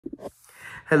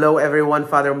Hello everyone,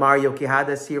 Father Mario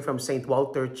Quijadas here from St.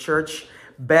 Walter Church.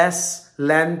 Best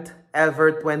Lent ever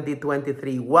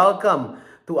 2023. Welcome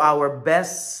to our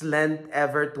Best Lent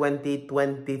ever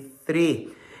 2023.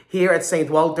 Here at St.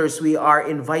 Walter's, we are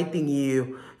inviting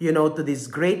you, to this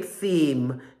great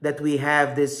theme that we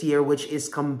have this year, which is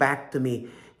Come Back to Me.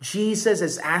 Jesus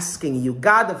is asking you,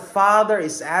 God the Father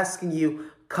is asking you,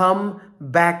 come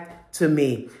back to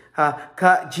me.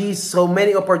 Jesus, so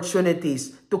many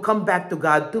opportunities to come back to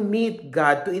God, to meet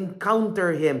God, to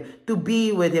encounter Him, to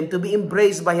be with Him, to be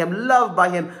embraced by Him, loved by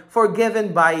Him,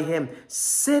 forgiven by Him.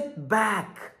 Sit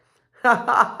back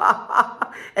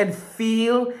and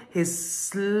feel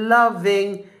His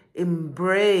loving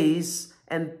embrace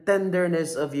and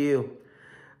tenderness of you.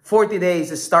 40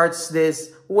 days starts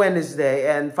this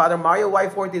Wednesday. And Father Mario, why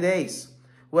 40 days?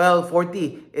 Well,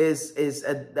 40 is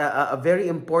a very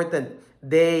important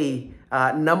day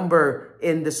number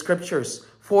in the scriptures.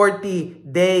 40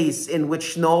 days in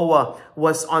which Noah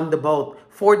was on the boat.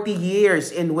 40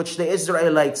 years in which the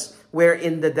Israelites were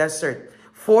in the desert.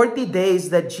 40 days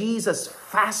that Jesus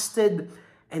fasted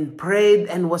and prayed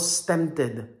and was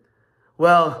tempted.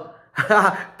 Well,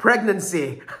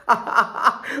 pregnancy.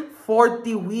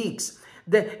 40 weeks.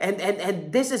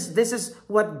 And this is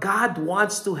what God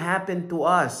wants to happen to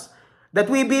us. That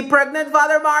we be pregnant,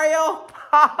 Father Mario?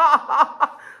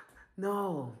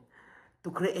 No. To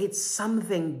create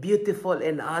something beautiful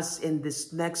in us in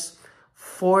this next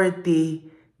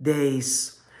 40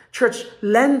 days. Church,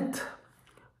 Lent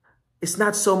is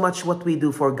not so much what we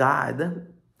do for God.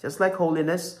 Just like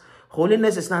holiness.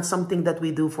 Holiness is not something that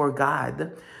we do for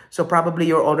God. So probably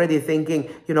you're already thinking,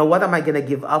 what am I going to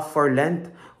give up for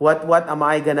Lent? What am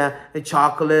I going to,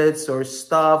 chocolates or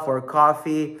stuff or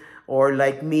coffee or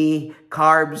like me,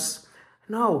 carbs?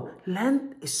 No,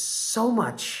 Lent is so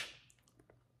much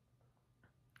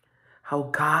how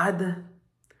God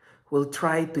will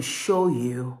try to show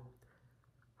you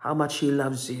how much He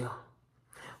loves you.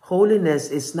 Holiness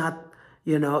is not,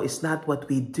 it's not what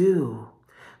we do,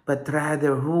 but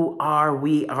rather who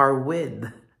we are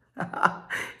with.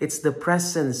 It's the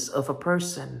presence of a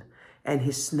person, and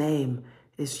His name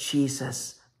is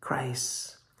Jesus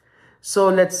Christ. So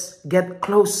let's get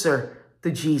closer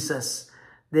to Jesus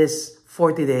this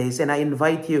 40 days. And I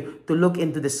invite you to look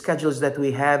into the schedules that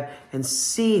we have and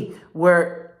see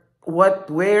where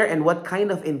and what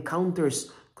kind of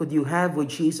encounters could you have with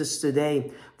Jesus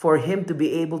today for Him to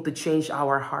be able to change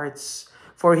our hearts,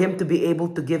 for Him to be able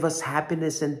to give us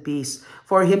happiness and peace,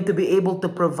 for Him to be able to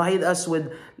provide us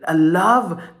with a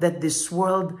love that this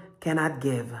world cannot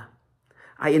give.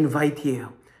 I invite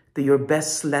you to your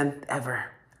best Lent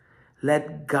ever.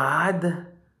 Let God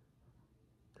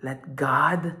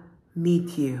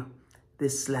meet you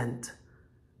this Lent.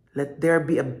 Let there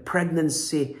be a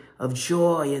pregnancy of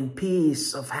joy and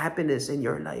peace, of happiness in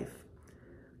your life.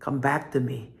 Come back to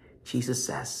me, Jesus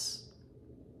says,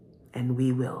 and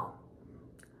we will.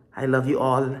 I love you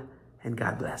all, and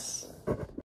God bless.